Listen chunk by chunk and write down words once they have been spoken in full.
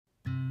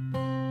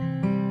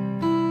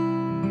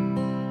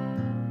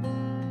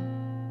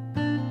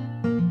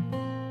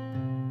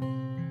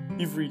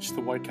You've reached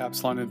the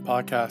Whitecaps London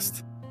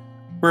podcast.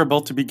 We're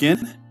about to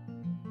begin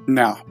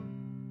now.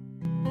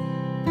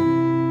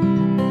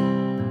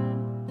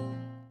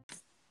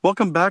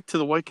 Welcome back to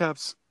the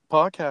Whitecaps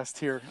podcast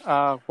here.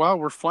 Wow,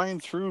 we're flying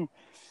through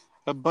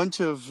a bunch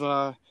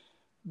of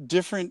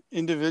different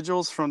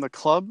individuals from the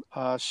club,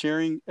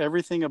 sharing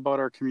everything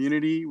about our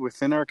community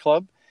within our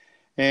club.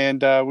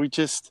 And we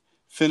just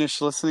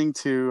finished listening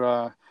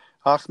to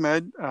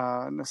Ahmed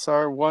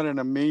Nassar. What an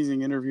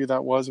amazing interview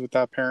that was with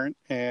that parent.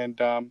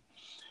 And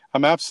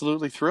I'm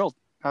absolutely thrilled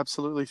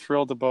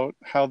about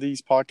how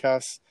these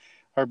podcasts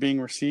are being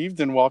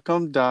received and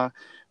welcomed. But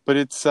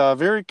it's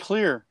very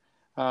clear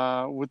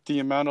with the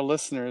amount of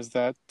listeners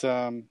that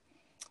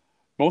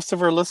most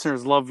of our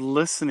listeners love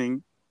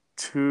listening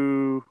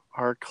to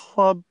our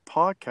club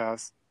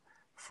podcast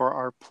for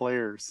our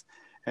players.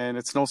 And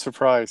it's no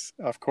surprise,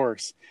 of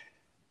course.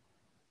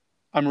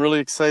 I'm really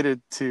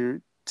excited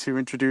to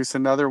introduce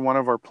another one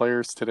of our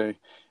players today.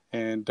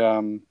 And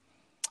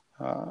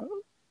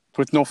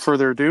with no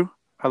further ado,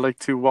 I'd like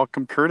to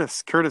welcome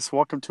Curtis. Curtis,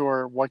 welcome to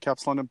our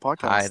Whitecaps London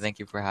podcast. Hi, thank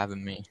you for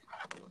having me.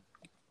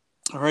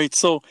 All right,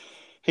 so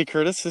hey,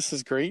 Curtis, this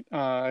is great.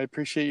 I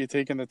appreciate you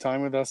taking the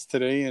time with us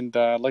today. And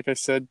like I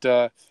said,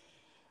 we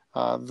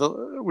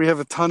have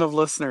a ton of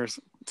listeners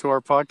to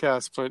our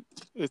podcast, but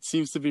it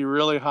seems to be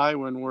really high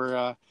when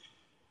we're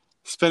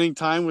spending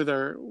time with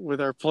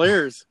our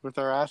players, with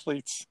our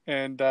athletes,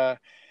 and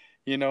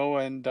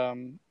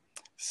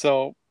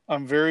so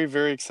I'm very,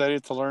 very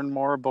excited to learn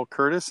more about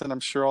Curtis, and I'm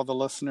sure all the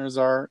listeners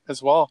are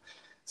as well.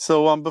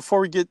 So before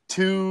we get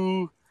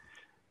too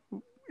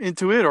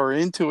into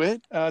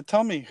it,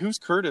 tell me, who's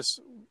Curtis?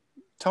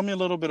 Tell me a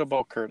little bit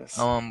about Curtis.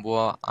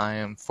 Well, I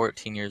am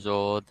 14 years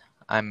old.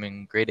 I'm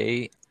in grade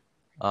 8.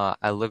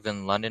 I live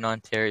in London,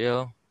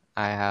 Ontario.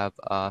 I have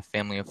a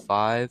family of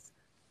 5.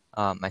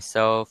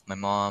 Myself, my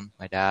mom,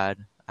 my dad.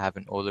 I have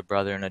an older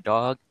brother and a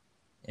dog.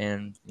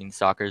 And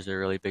soccer is a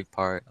really big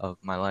part of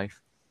my life.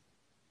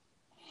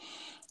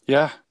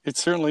 Yeah, it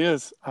certainly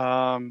is.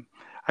 I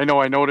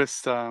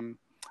noticed,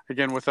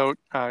 again, without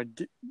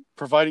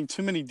providing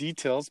too many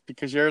details,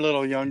 because you're a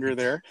little younger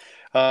there.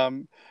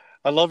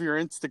 I love your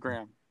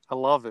Instagram. I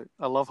love it.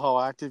 I love how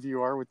active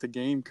you are with the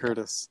game,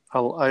 Curtis.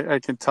 I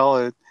can tell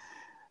it.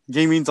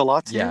 Game means a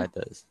lot to you. Yeah, it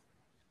does.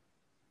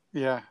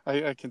 Yeah,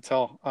 I can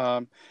tell.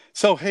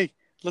 So, hey,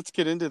 let's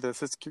get into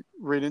this. Let's get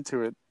right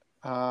into it.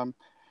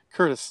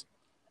 Curtis,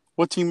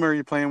 what team are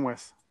you playing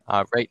with?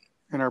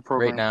 In our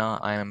program. Right now,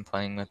 I am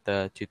playing with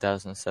the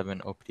 2007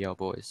 OPDL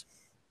boys.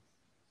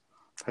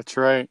 That's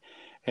right.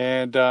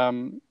 And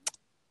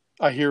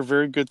I hear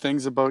very good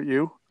things about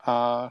you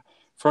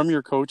from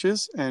your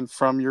coaches and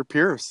from your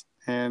peers.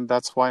 And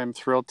that's why I'm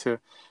thrilled to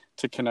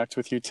connect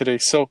with you today.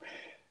 So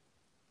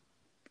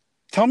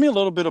tell me a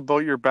little bit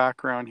about your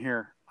background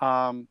here.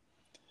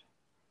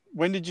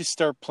 When did you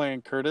start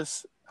playing,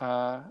 Curtis?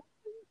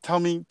 Tell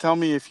me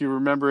if you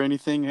remember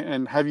anything,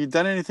 and have you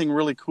done anything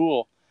really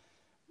cool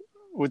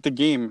with the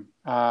game?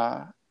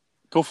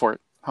 Go for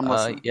it. I'm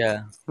listening.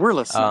 Yeah. We're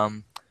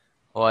listening.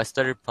 Well, I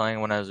started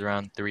playing when I was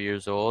around 3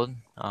 years old.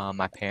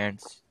 My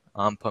parents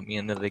put me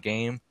into the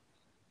game,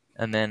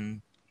 and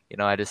then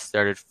I just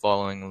started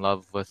falling in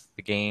love with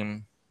the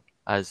game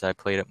as I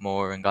played it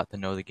more and got to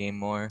know the game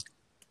more.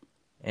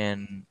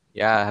 And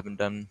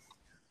and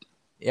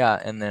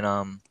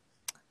then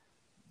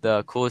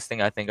the coolest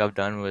thing I think I've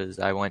done was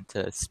I went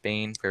to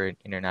Spain for an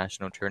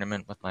international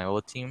tournament with my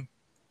old team.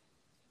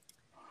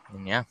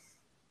 And yeah.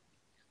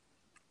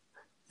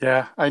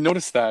 Yeah, I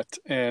noticed that,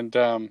 and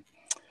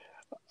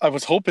I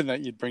was hoping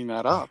that you'd bring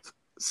that up.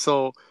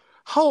 So,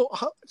 how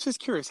just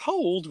curious, how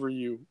old were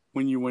you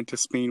when you went to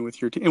Spain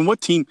with your team? And what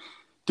team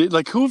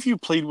who have you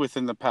played with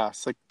in the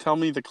past? Like, tell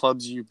me the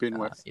clubs you've been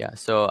with.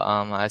 So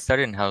I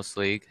started in house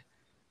league,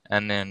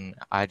 and then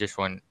I just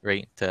went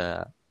right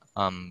to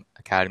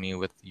academy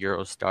with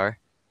Eurostar,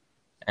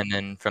 and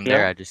then from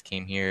there I just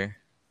came here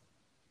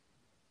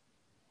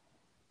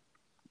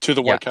to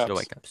the Whitecaps. To the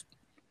Whitecaps.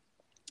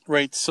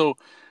 Right. So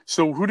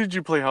who did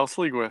you play house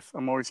league with?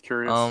 I'm always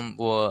curious.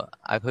 Well,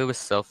 I played with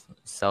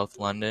South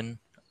London.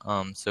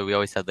 So we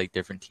always had like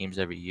different teams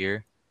every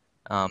year.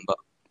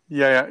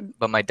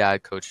 But my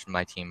dad coached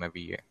my team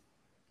every year.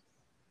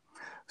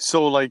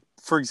 So, like,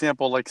 for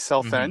example, like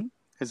South End,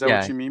 is that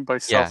what you mean by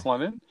South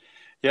London?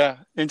 Yeah,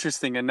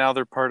 interesting. And now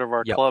they're part of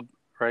our club,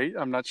 right?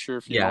 I'm not sure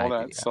if you know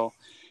that. So,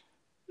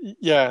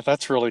 yeah,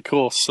 that's really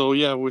cool. So,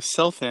 with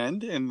South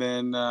End, and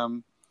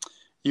then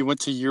you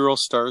went to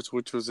Eurostars,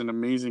 which was an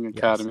amazing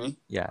academy,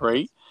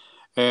 right?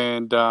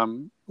 And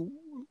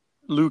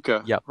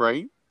Luca,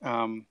 right?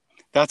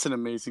 That's an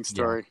amazing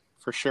story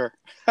for sure.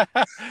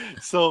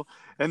 So,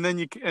 and then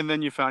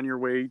you found your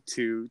way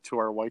to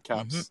our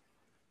Whitecaps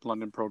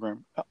London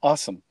program.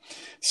 Awesome.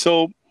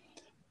 So,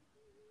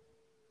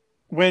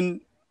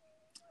 when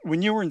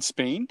you were in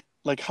Spain,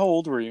 like, how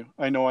old were you?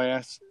 I know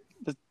I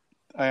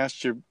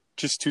asked you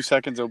just 2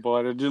 seconds ago, but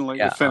I didn't let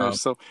you finish.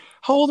 So,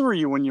 how old were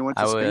you when you went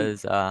to Spain? I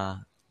was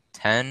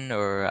 10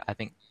 or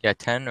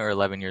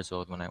 11 years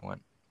old when I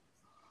went.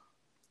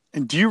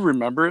 And do you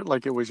remember it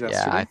like it was Yeah, I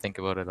yesterday? think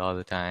about it all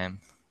the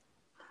time.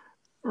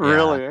 Yeah.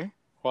 Really? Eh?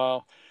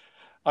 Wow.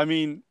 I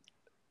mean,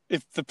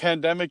 if the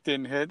pandemic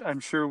didn't hit, I'm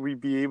sure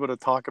we'd be able to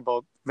talk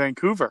about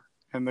Vancouver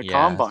and the Yes.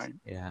 combine,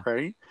 Yeah.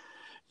 right?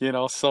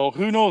 So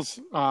who knows?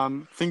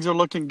 Things are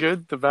looking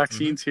good. The Hmm.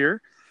 vaccine's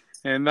here.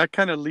 And that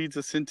kind of leads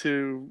us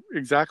into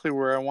exactly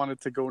where I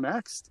wanted to go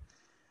next.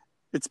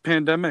 It's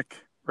pandemic,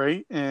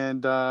 right?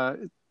 And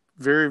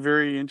very,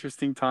 very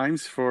interesting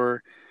times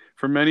for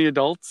many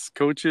adults,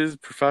 coaches,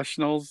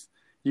 professionals,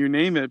 you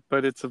name it.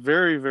 But it's a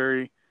very,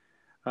 very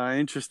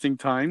interesting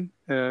time,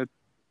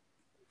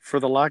 for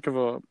the lack of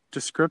a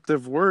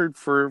descriptive word,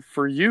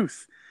 for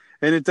youth.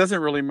 And it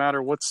doesn't really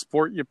matter what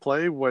sport you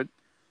play, what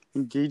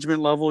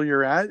engagement level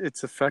you're at.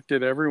 It's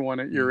affected everyone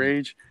at your Hmm.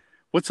 age.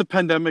 What's the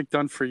pandemic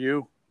done for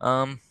you?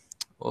 Um,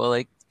 well,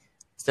 like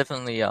it's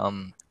definitely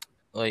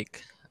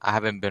like I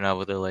haven't been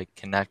able to like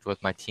connect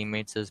with my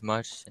teammates as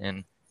much,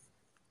 and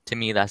to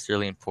me that's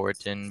really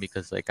important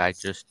because like I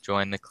just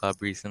joined the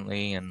club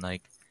recently, and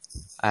like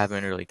I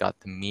haven't really got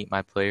to meet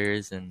my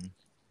players, and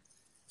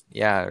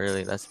yeah,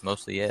 really that's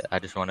mostly it. I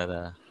just wanted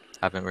to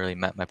haven't really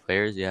met my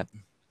players yet.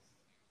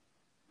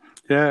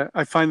 Yeah,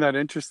 I find that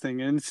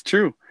interesting, and it's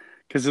true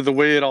because of the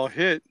way it all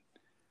hit.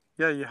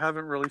 Yeah, you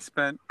haven't really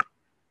spent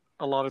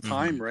a lot of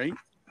time, Hmm. right,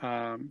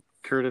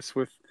 Curtis?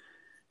 With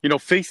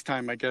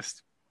FaceTime, I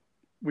guess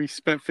we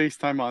spent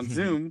FaceTime on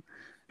Zoom,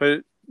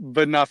 but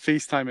not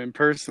FaceTime in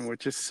person,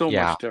 which is so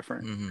Yeah. much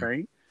different, Hmm.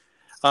 right?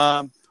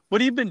 What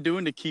have you been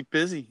doing to keep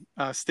busy,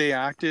 stay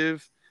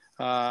active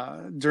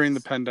during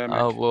the pandemic?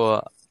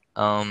 Well,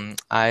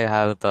 I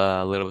have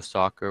a little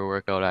soccer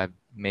workout I've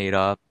made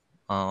up.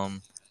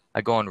 Um,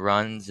 I go on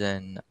runs,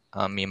 and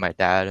me and my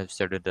dad have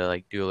started to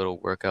like do a little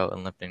workout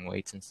and lifting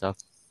weights and stuff.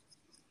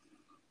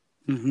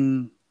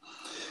 Hmm.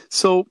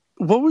 So,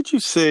 what would you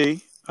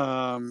say,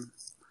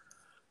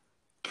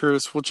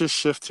 Curtis? We'll just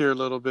shift here a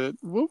little bit.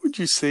 What would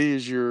you say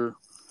is your,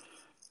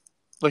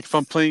 like, if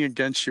I'm playing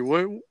against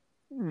you,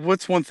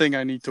 what's one thing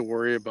I need to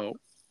worry about,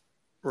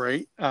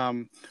 right?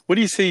 What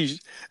do you say?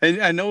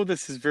 And I know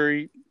this is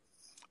very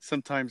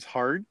sometimes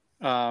hard,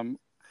 and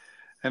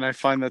I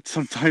find that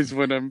sometimes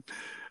when I'm,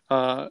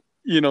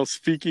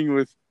 speaking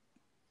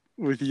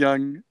with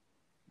young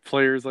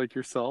players like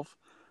yourself,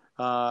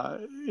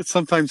 it's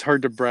sometimes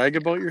hard to brag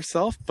about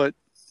yourself,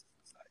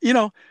 you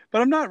know,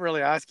 but I'm not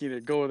really asking you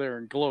to go there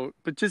and gloat,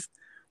 but just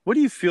what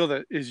do you feel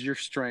that is your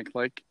strength?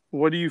 Like,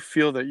 what do you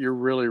feel that you're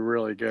really,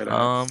 really good at?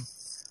 Um,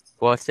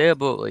 well, I'd say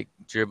about like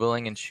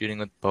dribbling and shooting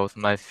with both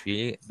of my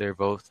feet, they're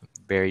both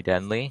very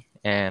deadly,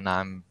 and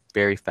I'm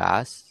very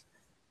fast,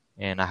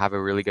 and I have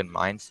a really good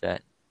mindset.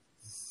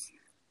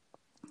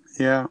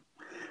 Yeah.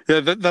 Yeah,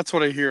 that's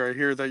what I hear. I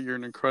hear that you're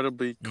an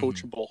incredibly Hmm.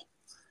 coachable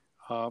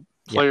Yeah.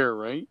 player,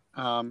 right?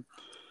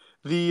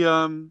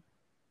 The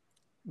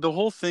the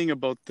whole thing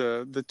about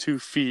the 2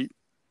 feet,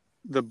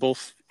 the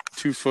both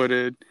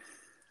 2-footed,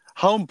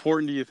 how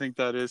important do you think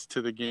that is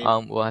to the game?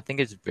 Well, I think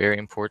it's very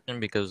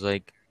important because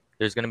like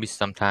there's gonna be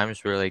some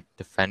times where like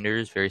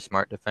defenders, very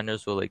smart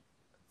defenders, will like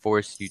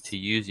force you to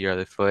use your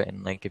other foot,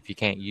 and like if you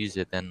can't use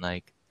it, then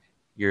like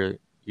you're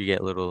you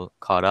get a little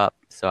caught up.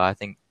 So I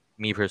think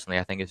me personally,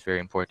 I think it's very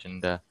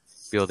important to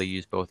be able to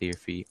use both of your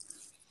feet.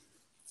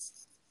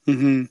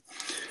 Hmm.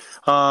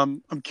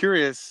 I'm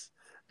curious.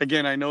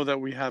 Again, I know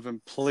that we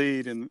haven't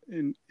played in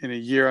a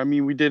year. I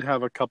mean, we did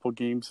have a couple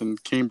games in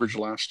Cambridge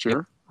Hmm. last Yep.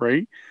 year,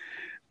 right?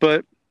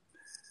 But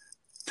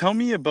tell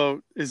me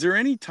about, is there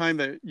any time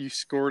that you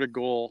scored a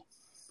goal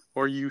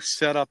or you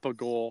set up a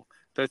goal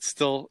that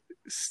still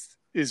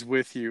is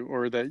with you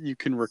or that you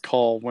can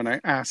recall when I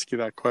ask you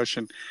that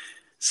question?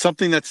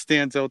 Something that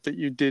stands out that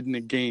you did in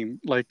a game,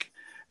 like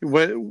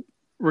what,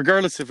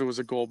 regardless if it was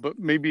a goal, but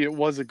maybe it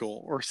was a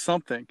goal or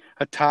something,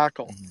 a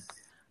tackle.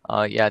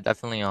 Hmm. Yeah,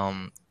 definitely.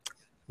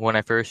 When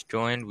I first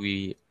joined,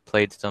 we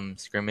played some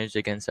scrimmage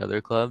against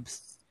other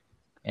clubs,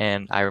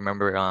 and I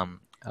remember I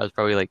was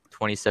probably like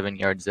 27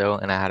 yards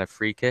out, and I had a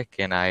free kick,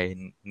 and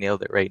I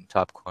nailed it right in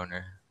top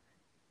corner.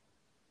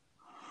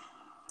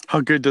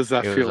 How good does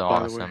that It was feel, by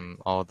the way? awesome.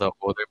 All the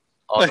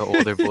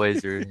older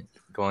boys were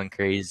going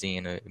crazy,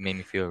 and it made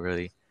me feel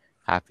really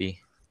happy.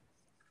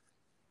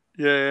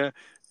 Yeah, yeah.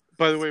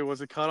 By the way,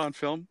 was it caught on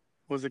film?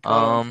 Was it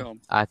caught on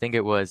film? I think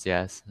it was,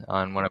 yes,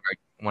 on one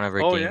of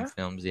our Oh game yeah.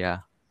 films. Yeah,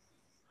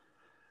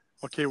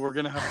 Okay, we're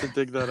gonna have to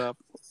dig that up.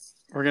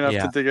 We're gonna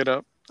have to yeah. dig it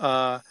up.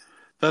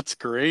 That's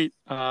great.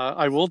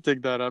 I will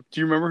dig that up. Do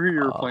you remember who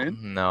you were playing?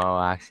 No,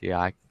 actually,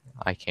 I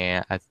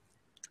can't.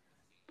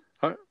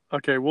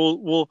 Okay,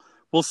 we'll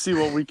see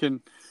what we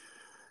can.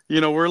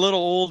 We're a little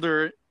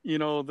older,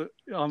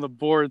 on the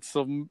board,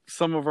 so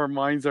some of our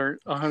minds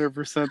aren't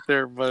 100%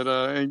 there. But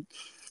and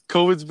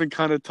COVID's been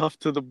kind of tough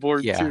to the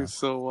board too, Yeah.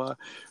 so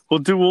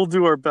we'll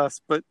do our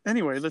best. But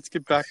anyway, let's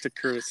get back to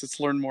Curtis.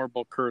 Let's learn more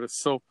about Curtis.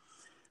 So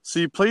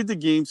you played the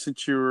game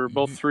since you were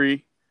about Hmm.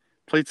 3,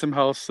 played some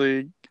house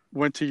league,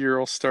 went to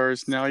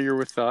Eurostars. Now you're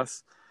with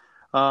us.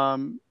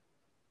 Um,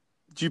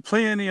 do you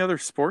play any other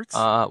sports?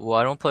 Well,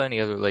 I don't play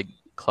any other like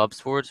club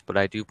sports, but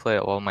I do play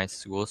all my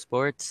school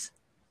sports.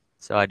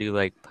 So I do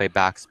like play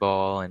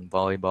basketball and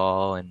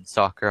volleyball and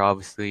soccer,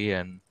 obviously,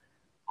 and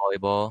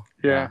volleyball.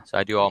 Yeah, Yeah. so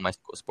I do all my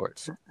school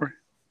sports. Right.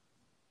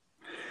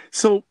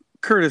 So,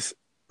 Curtis,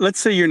 let's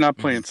say you're not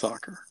Hmm. playing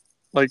soccer.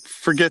 Like,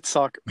 forget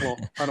soccer.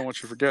 Well, I don't want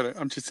you to forget it.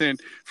 I'm just saying,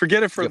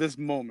 forget it for Yep. this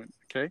moment.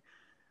 Okay.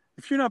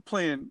 If you're not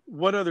playing,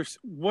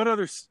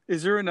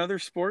 is there another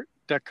sport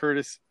that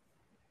Curtis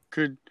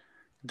could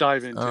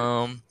dive into?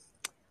 Um.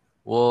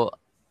 Well,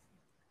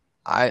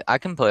 I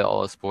can play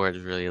all sports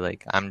really.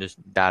 Like I'm just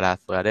that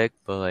athletic,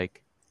 but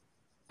like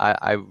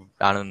I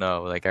don't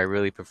know. Like I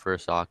really prefer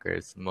soccer.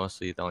 It's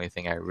mostly the only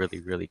thing I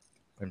really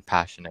am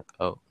passionate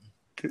about.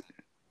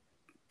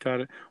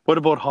 Got it. What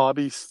about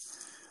hobbies?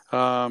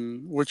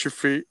 What's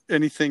your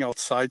anything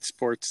outside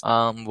sports?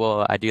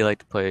 Well, I do like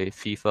to play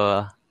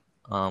FIFA,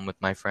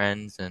 with my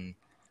friends and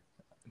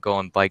go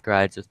on bike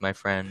rides with my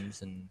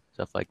friends and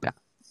stuff like that.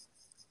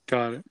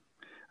 Got it.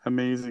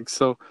 Amazing.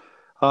 So,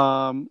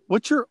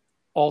 what's your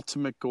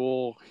ultimate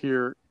goal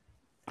here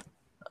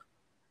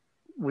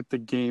with the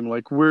game?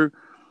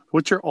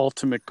 What's your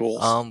ultimate goals?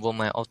 Well,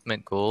 my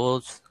ultimate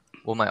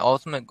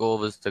goal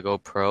was to go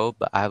pro,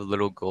 but I have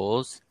little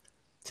goals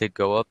to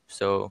go up.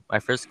 So my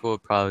first goal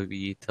would probably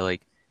be to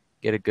like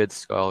get a good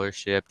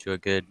scholarship to a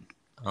good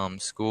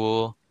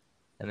school,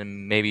 and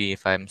then maybe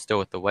if I'm still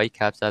with the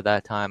Whitecaps at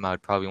that time, I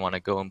would probably want to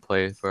go and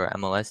play for an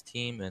MLS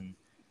team and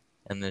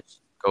then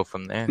just go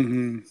from there.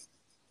 Hmm.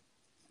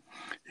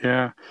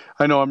 Yeah,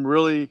 I know. I'm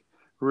really,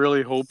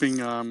 really hoping.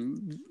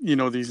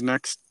 These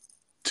next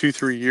 2,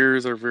 3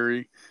 years are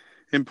very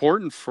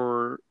important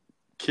for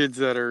kids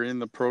that are in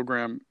the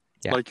program,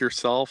 Yeah. like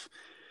yourself.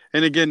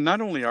 And again,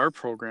 not only our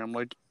program,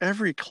 like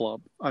every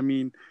club. I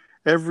mean,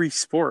 every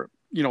sport.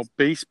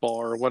 Baseball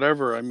or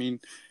whatever. I mean,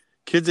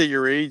 kids at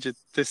your age at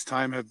this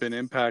time have been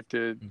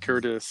impacted, Hmm.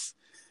 Curtis,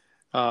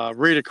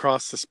 right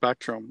across the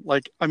spectrum.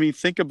 Like, I mean,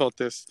 think about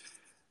this.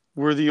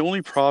 We're the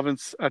only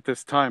province at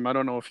this time, I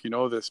don't know if you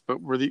know this,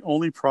 but we're the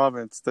only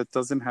province that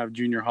doesn't have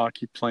junior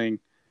hockey playing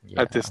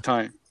at this Yeah.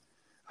 time.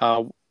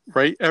 Uh,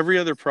 right? Every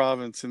other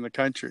province in the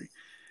country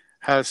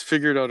has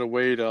figured out a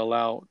way to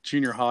allow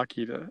junior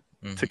hockey to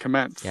Hmm.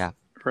 commence, Yeah.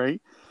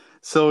 right?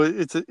 So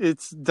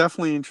it's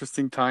definitely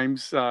interesting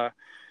times.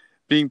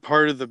 Being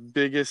part of the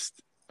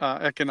biggest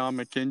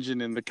economic engine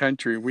in the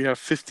country. We have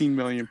 15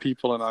 million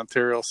people in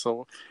Ontario,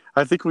 so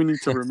I think we need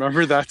to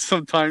remember that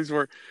sometimes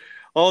where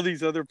all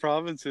these other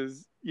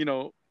provinces,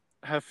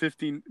 have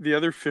the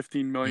other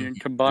 15 Hmm. million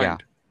Yeah.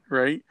 combined,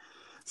 right?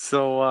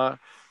 So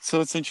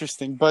so it's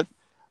interesting, but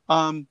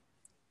um,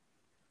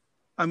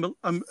 I'm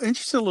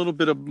interested a little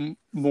bit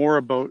more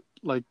about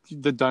like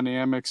the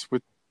dynamics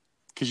with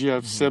because you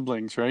have Hmm.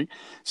 siblings, right?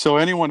 So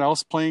anyone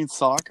else playing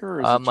soccer,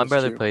 or is it My just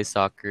brother you? plays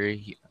soccer.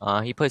 He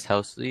plays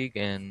house league,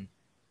 and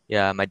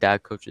yeah, my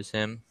dad coaches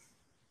him.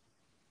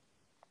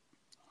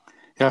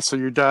 Yeah, so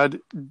your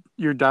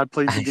dad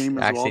plays the game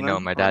as well Actually, no,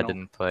 then, my or dad no?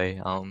 didn't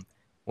play.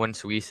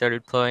 Once we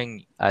started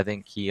playing, I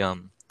think he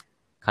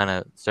kind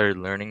of started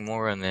learning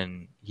more, and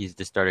then he's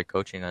just started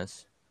coaching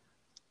us.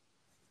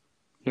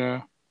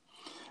 Yeah,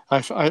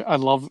 I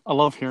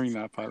love hearing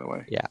that. By the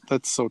way, Yeah.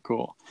 that's so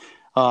cool.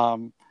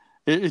 Um,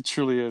 it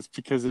truly is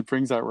because it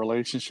brings that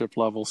relationship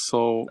level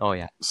Oh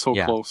yeah. so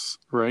Yeah. close,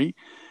 right?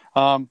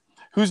 Um,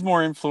 who's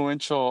more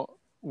influential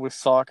with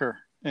soccer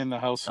in the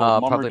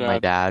household, mom or Probably my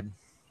dad? dad.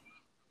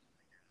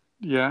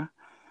 Yeah,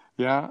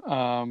 yeah.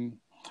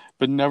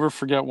 But never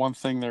forget one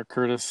thing there,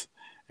 Curtis.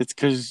 It's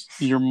because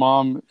your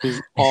mom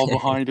is all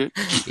behind it.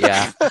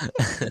 Yeah.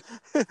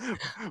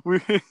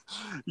 we,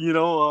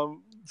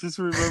 just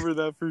remember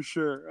that for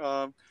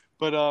sure.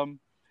 But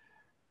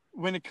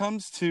when it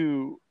comes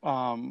to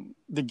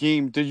the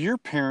game, did your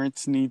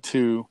parents need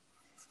to,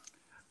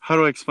 how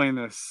do I explain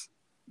this?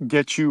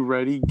 Get you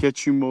ready,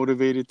 get you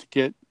motivated to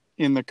get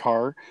in the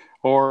car,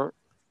 or,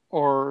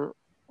 or,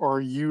 or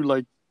are you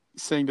like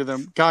saying to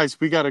them, guys,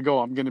 we got to go.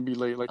 I'm going to be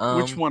late. Like,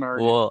 which one are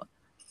you? Well,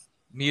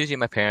 usually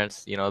my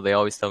parents, they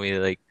always tell me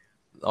like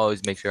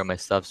always make sure my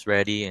stuff's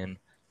ready, and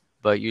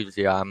but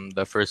usually I'm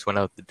the first one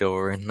out the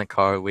door in the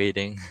car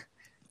waiting.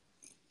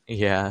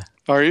 Yeah.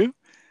 Are you?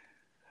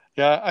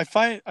 Yeah, I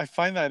find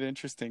that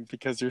interesting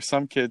because there's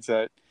some kids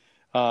that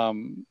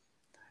um,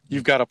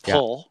 you've Mm. got to Yeah.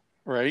 pull,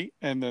 right?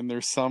 And then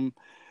there's some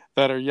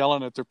that are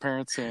yelling at their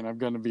parents saying, I'm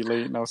going to be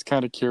late. And I was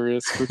kind of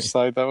curious which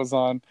side that was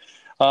on.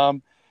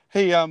 Um,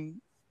 hey,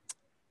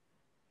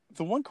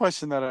 the one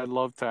question that I'd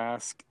love to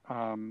ask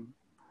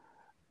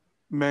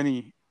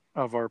many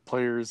of our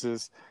players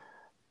is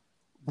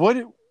what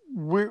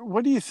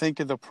what do you think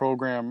of the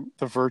program,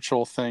 the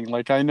virtual thing?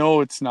 Like, I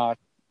know it's not,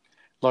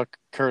 look,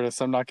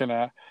 Curtis, I'm not going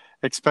to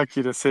expect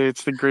you to say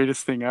it's the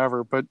greatest thing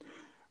ever, but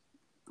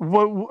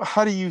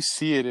how do you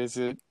see it? Is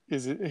it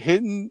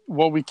hitting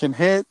what we can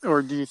hit,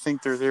 or do you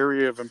think there's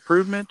area of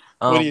improvement?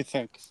 What do you Um,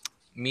 think?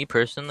 Me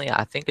personally,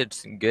 I think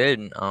it's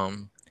good. I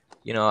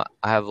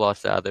have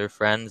lots of other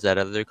friends at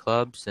other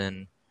clubs,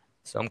 and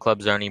some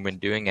clubs aren't even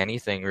doing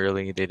anything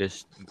really. They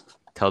just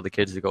tell the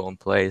kids to go and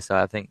play. So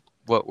I think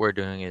what we're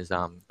doing is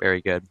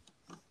very good.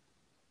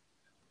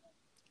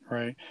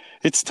 Right.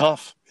 It's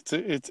tough.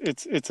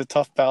 It's a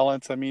tough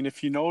balance. I mean,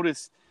 if you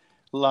notice,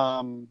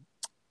 um,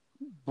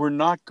 we're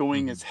not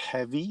going Hmm. as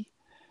heavy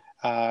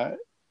uh,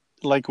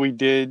 like we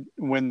did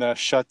when the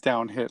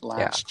shutdown hit Yeah.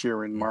 last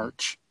year in Hmm.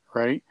 March,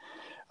 right?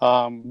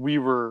 We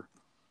were,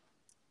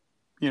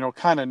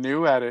 kind of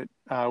new at it.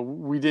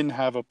 We didn't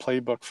have a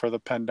playbook for the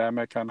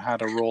pandemic on how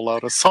to roll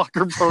out a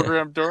soccer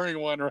program during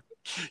one,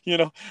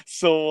 right?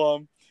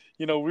 So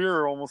we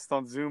were almost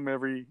on Zoom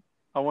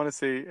I want to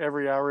say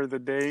every hour of the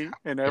day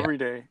and Yeah. every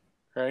day,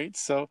 right?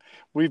 So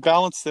we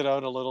balanced it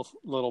out a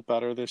little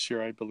better this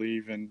year, I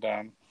believe, and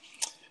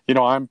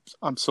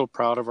I'm so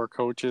proud of our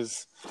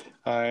coaches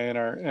and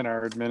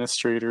our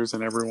administrators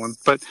and everyone.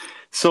 But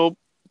so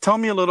tell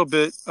me a little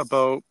bit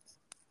about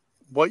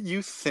what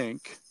you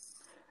think,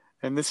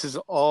 and this is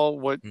all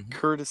what Hmm.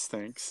 Curtis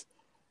thinks.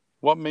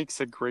 What makes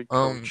a great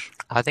coach?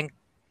 I think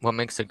what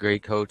makes a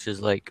great coach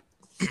is like,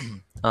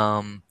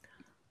 um,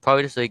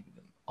 probably just like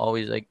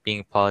always like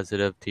being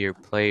positive to your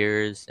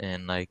players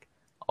and like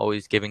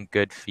always giving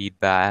good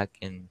feedback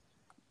and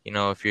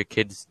if your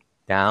kid's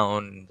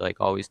down, like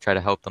always try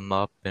to help them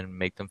up and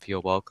make them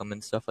feel welcome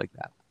and stuff like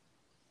that.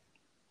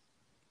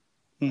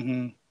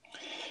 Hmm.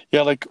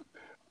 Yeah, like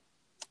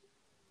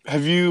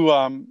have you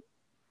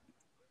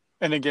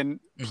and again,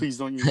 Mhm. please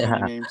don't use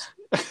any names.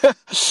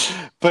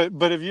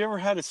 But have you ever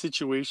had a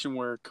situation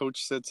where a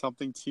coach said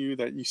something to you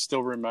that you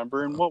still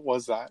remember, and what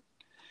was that?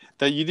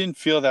 That you didn't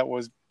feel that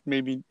was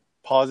maybe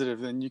positive,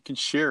 then you can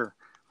share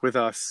with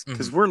us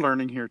because Mhm. we're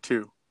learning here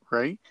too,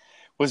 right?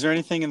 Was there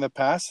anything in the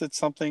past that's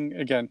something,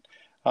 again,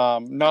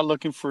 not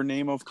looking for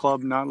name of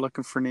club, not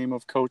looking for name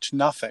of coach,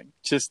 nothing,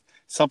 just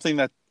something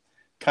that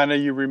kind of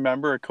you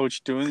remember a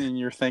coach doing and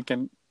you're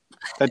thinking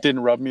that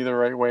didn't rub me the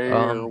right way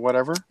or Um,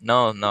 whatever?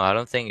 no, no, I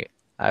don't think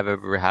I've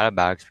ever had a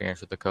bad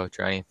experience with a coach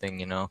or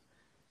anything.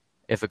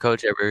 If a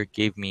coach ever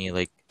gave me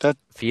like That,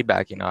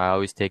 feedback, I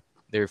always take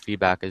their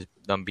feedback as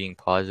them being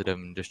positive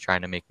and just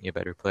trying to make me a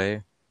better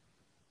player.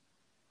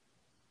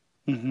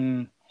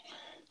 hmm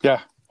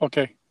yeah,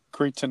 okay,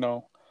 great to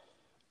know.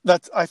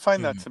 I find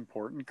Hmm. that's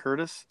important,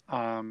 Curtis.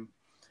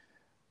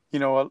 You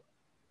know,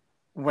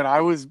 when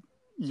I was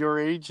your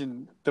age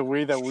and the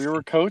way that we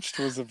were coached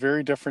was a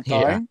very different Yeah.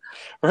 time,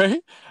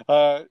 right?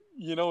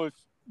 If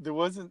there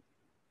wasn't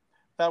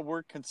that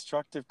word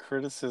constructive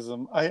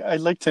criticism,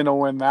 I'd like to know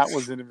when that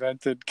was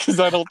invented because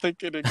I don't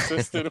think it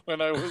existed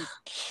when I was,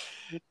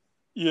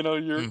 your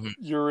Hmm.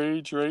 your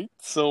age, right?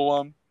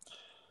 So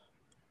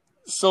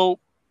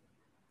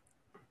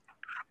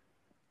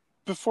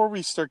before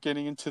we start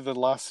getting into the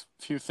last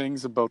few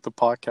things about the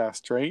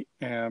podcast, right?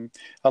 I'd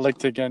like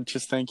to again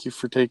just thank you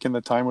for taking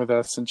the time with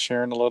us and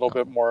sharing a little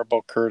bit No. more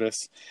about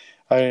Curtis.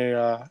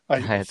 I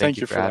Thank thank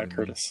you you for for that, having me.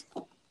 Curtis.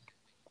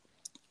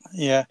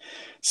 Yeah.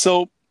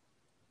 So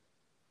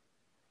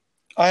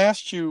I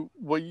asked you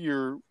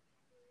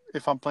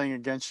if I'm playing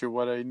against you,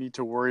 what I need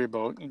to worry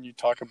about, and you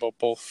talk about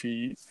both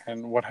feet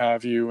and what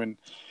have you,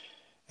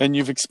 and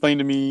you've explained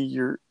to me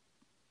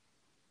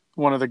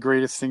one of the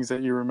greatest things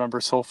that you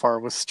remember so far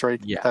was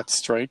Yeah. that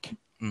strike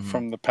Hmm.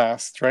 from the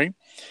past, right?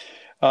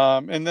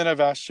 And then I've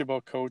asked you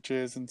about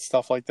coaches and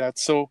stuff like that.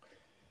 So,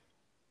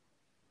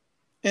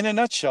 in a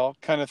nutshell,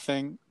 kind of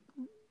thing,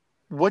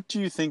 what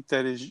do you think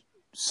that is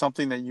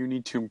something that you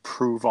need to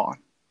improve on,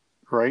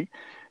 right?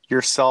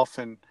 Yourself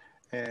and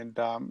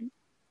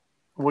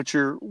what's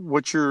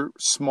your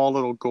small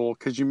little goal?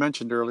 Because you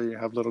mentioned earlier you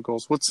have little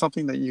goals. What's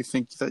something that you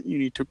think that you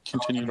need to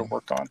continue to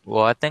work on,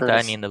 Well, I think I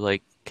Curtis? need to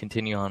like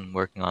continue on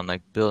working on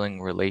like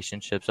building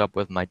relationships up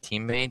with my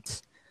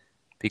teammates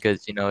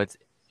because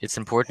it's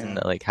important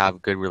Yeah. to like have a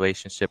good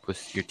relationship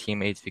with your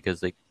teammates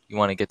because like you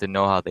want to get to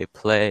know how they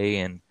play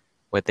and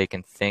what they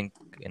can think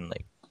and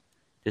like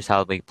just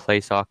how they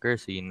play soccer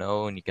so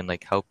and you can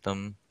like help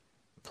them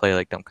play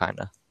like them kind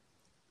of.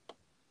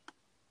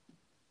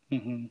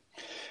 Hmm.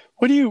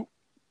 What do you?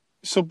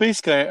 So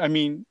basically, I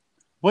mean,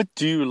 what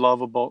do you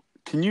love about?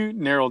 Can you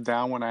narrow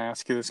down when I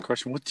ask you this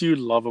question? What do you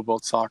love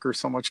about soccer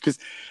so much? Because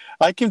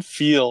I can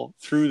feel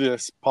through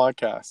this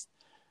podcast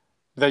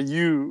that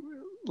you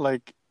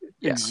like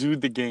Yeah.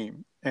 exude the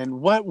game.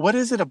 And what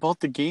is it about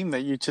the game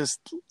that you just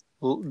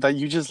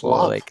Well,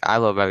 love? like I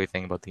love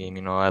everything about the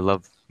game. I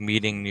love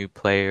meeting new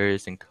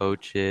players and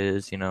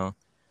coaches.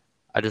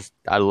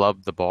 I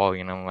love the ball.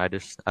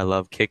 I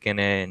love kicking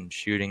it and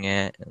shooting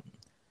it and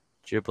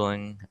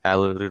dribbling. I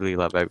literally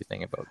love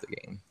everything about the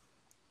game.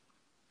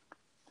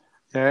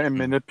 Yeah, and Hmm.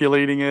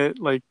 manipulating it,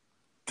 like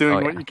Oh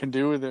doing what yeah. you can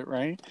do with it,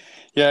 right?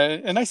 Yeah,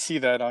 and I see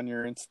that on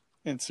your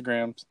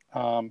Instagrams.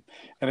 And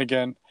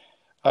again,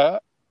 uh,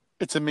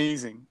 it's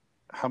amazing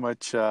how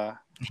much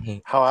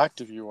how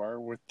active you are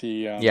with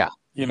the Yeah.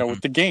 Hmm.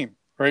 with the game,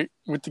 right?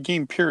 With the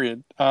game,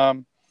 period.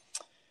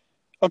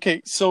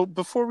 Okay, so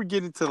before we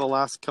get into the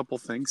last couple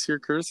things here,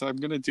 Chris, I'm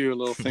gonna do a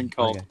little thing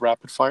called Okay.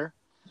 rapid fire,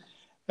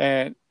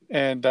 and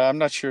I'm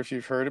not sure if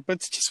you've heard it, but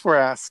it's just where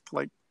I ask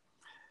like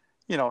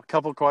a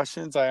couple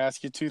questions. I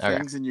ask you two Okay.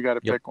 things, and you got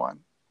to Yep. pick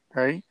one,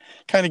 right?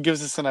 Kind of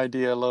gives us an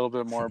idea a little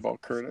bit more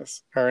about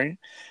Curtis, all right?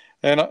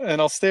 And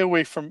I'll stay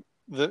away from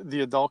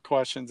the adult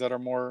questions that are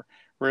more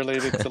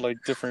related to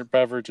like different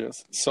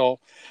beverages. So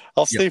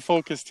I'll Yep. stay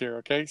focused here.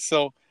 Okay.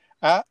 So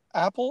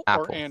Apple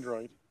or Apple.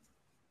 Android? Hip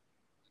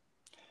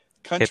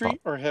hop.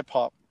 Country or hip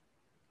hop?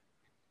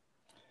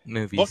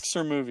 Movies. Books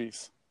or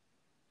movies?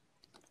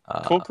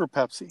 Uh, Coke or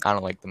Pepsi? I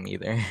don't like them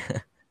either.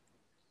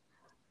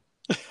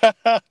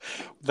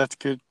 That's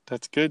good.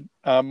 That's good.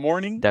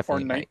 Morning or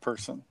Definitely night night.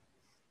 person?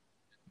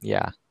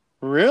 Yeah.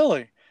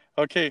 Really?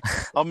 Okay.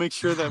 I'll make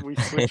sure that we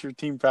switch your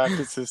team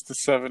practices to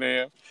 7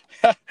 a.m.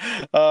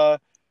 uh,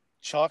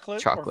 chocolate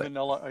or Chocolate.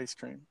 vanilla ice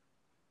cream?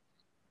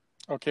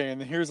 Okay.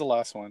 And here's the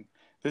last one.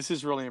 This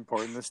is really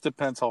important. This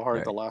depends how All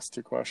hard the right. last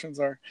two questions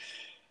are.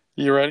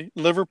 You ready?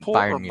 Liverpool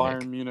or Bayern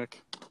Bayern Munich.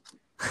 Munich?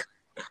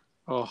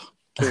 Oh,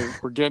 okay.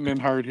 We're getting in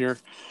hard here.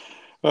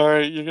 All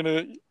right, you're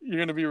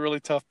gonna be really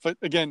tough. But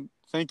again,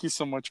 thank you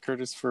so much,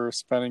 Curtis, for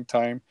spending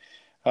time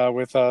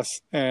with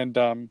us. And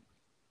the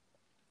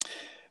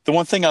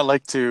one thing I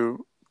like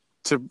to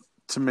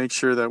to make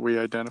sure that we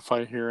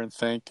identify here and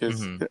thank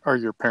is Hmm. are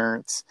your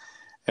parents.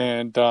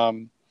 And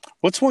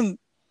what's one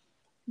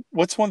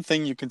what's one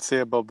thing you can say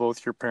about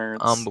both your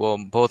parents Well,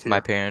 both my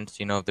here? parents,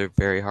 they're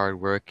very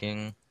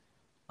hardworking.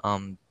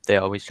 They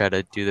always try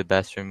to do the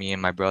best for me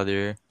and my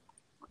brother.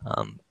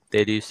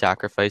 They do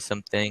sacrifice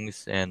some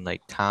things and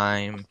like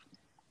time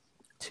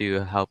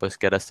to help us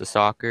get us to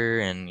soccer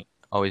and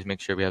always make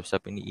sure we have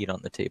something to eat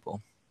on the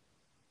table.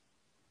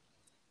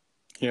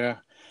 Yeah,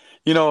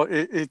 you know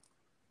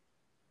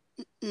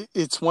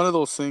it's one of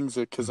those things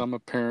that because Mhm. I'm a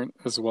parent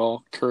as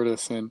well,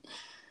 Curtis, and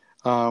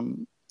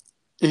um,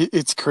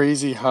 it's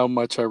crazy how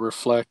much I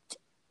reflect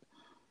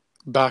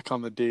back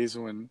on the days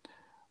when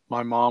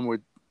my mom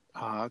would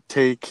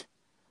take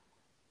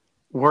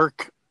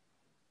work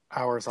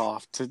hours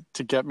off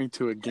to get me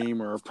to a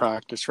game or a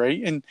practice,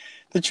 right? And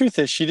the truth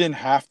is, she didn't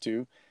have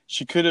to.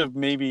 She could have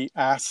maybe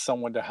asked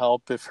someone to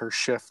help if her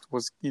shift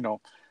was,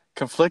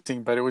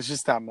 conflicting, but it was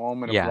just that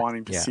moment of Yeah,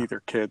 wanting to yeah. see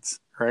their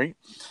kids, right?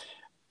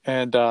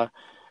 And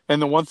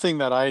and the one thing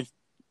that I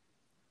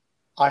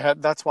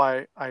had that's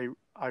why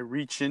I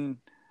reach in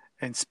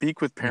and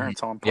speak with Hmm.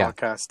 parents on Yeah.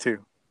 podcasts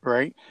too,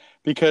 right?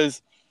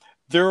 Because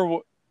there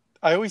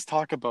I always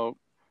talk about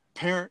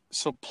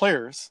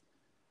players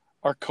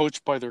are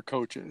coached by their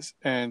coaches,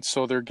 and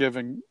so they're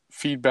giving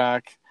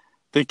feedback.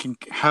 They can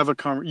have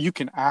you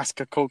can ask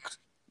a coach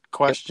Yep.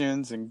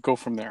 questions and go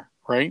from there,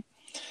 right?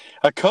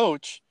 A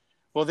coach,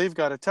 well, they've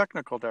got a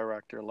technical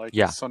director, like,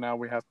 Yeah. so now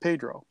we have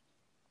Pedro,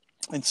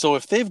 and so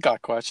if they've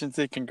got questions,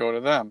 they can go to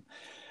them.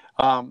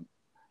 um,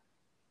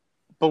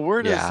 but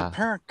where does the Yeah.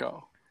 parent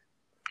go,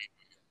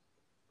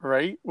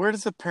 right? Where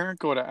does the parent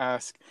go to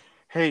ask,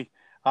 hey,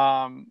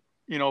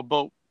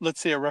 but let's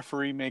say a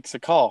referee makes a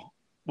call.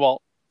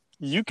 Well,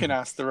 you can Mhm.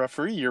 ask the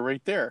referee, you're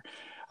right there.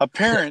 A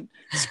parent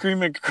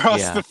screaming across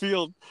Yeah. the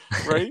field,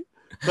 right?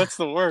 That's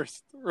the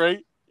worst,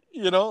 right?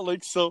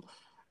 So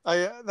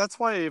that's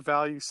why I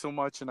value so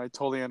much and I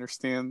totally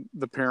understand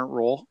the parent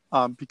role,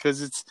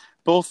 because it's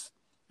both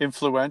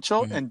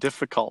influential Mhm. and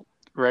difficult,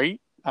 right?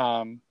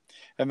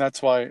 And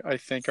that's why I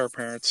thank our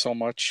parents so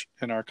much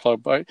in our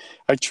club. I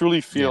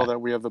truly feel Yeah. that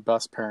we have the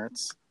best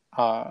parents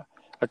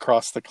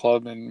across the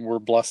club, and we're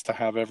blessed to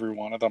have every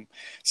one of them.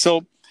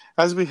 So,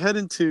 as we head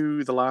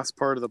into the last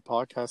part of the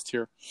podcast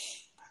here,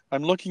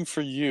 I'm looking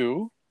for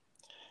you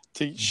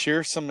to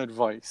share some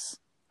advice,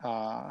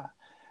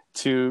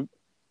 to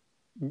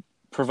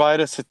provide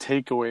us a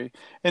takeaway.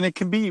 And it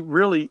can be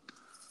really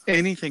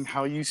anything,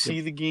 how you Yep.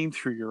 see the game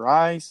through your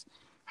eyes,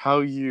 how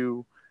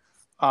you,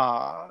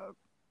 uh,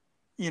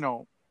 you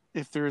know,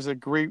 if there's a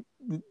great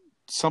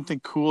something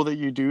cool that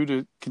you do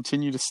to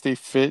continue to stay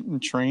fit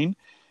and train,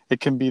 it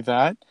can be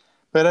that.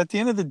 But at the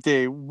end of the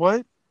day,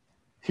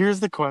 here's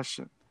the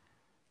question,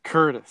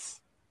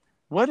 Curtis,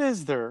 what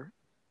is there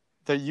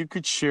that you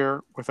could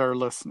share with our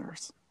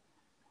listeners?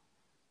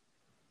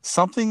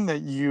 Something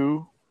that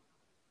you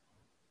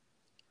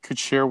could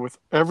share with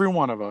every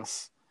one of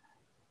us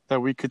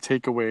that we could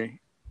take away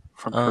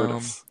from Um,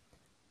 Curtis.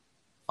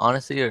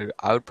 Honestly,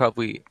 I would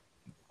probably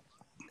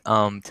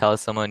tell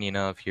someone,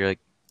 if you're like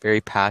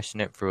very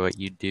passionate for what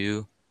you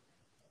do,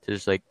 to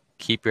just like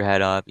keep your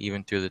head up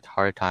even through the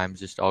hard times.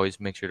 Just always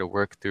make sure to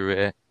work through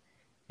it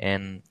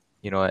and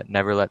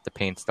never let the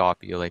pain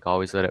stop you. Like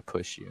always let it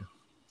push you.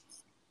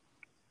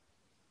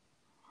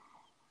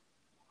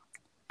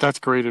 That's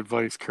great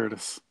advice,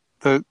 Curtis.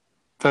 That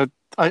that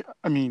I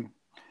mean,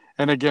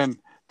 and again,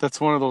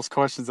 that's one of those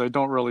questions I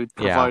don't really Yeah.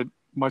 provide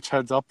much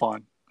heads up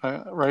on,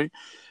 right?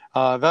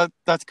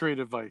 That's great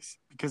advice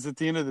because at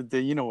the end of the day,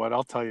 you know what?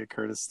 I'll tell you,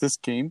 Curtis. This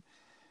game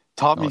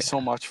taught Oh me so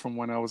yeah. much from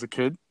when I was a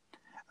kid.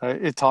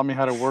 It taught me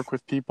how to work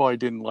with people I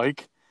didn't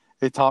like.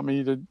 It taught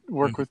me to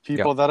work Hmm. with Yep.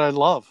 people that I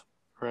love,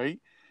 right?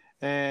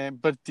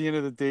 And but at the end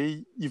of the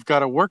day, you've got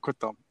to work with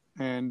them.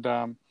 And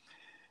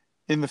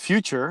in the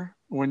future,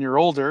 when you're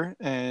older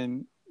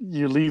and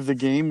you leave the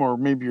game, or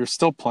maybe you're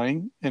still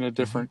playing in a Hmm.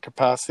 different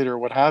capacity or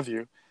what have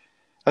you,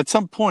 at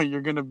some point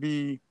you're gonna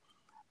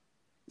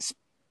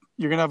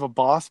have a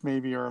boss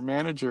maybe or a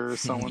manager or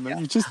someone that Yeah.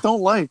 you just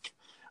don't like,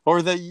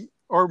 or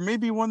or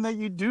maybe one that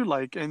you do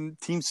like. And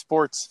team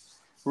sports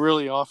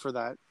really offer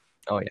that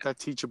Oh yeah. that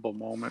teachable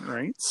moment,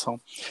 right? So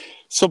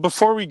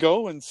before we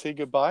go and say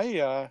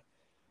goodbye,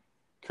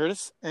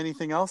 Curtis,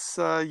 anything else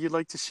you'd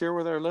like to share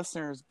with our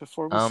listeners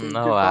before we say No,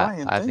 I goodbye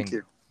and I thank think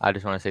you? I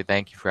just want to say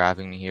thank you for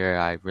having me here.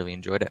 I really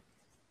enjoyed it.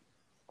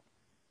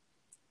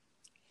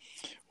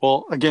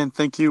 Well, again,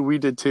 thank you. We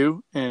did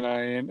too, and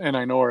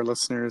I know our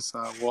listeners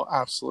will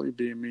absolutely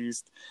be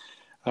amazed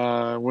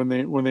when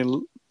they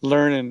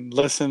learn and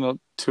listen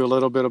to a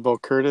little bit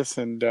about Curtis.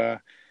 And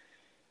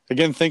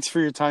again, thanks for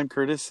your time,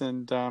 Curtis,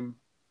 and I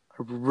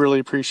really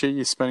appreciate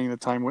you spending the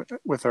time with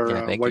Yeah,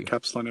 our thank you.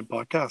 Whitecaps London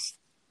podcast.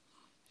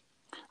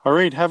 All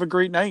right, have a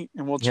great night,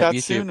 and we'll Yep, chat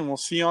you too. soon, and we'll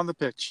see you on the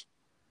pitch.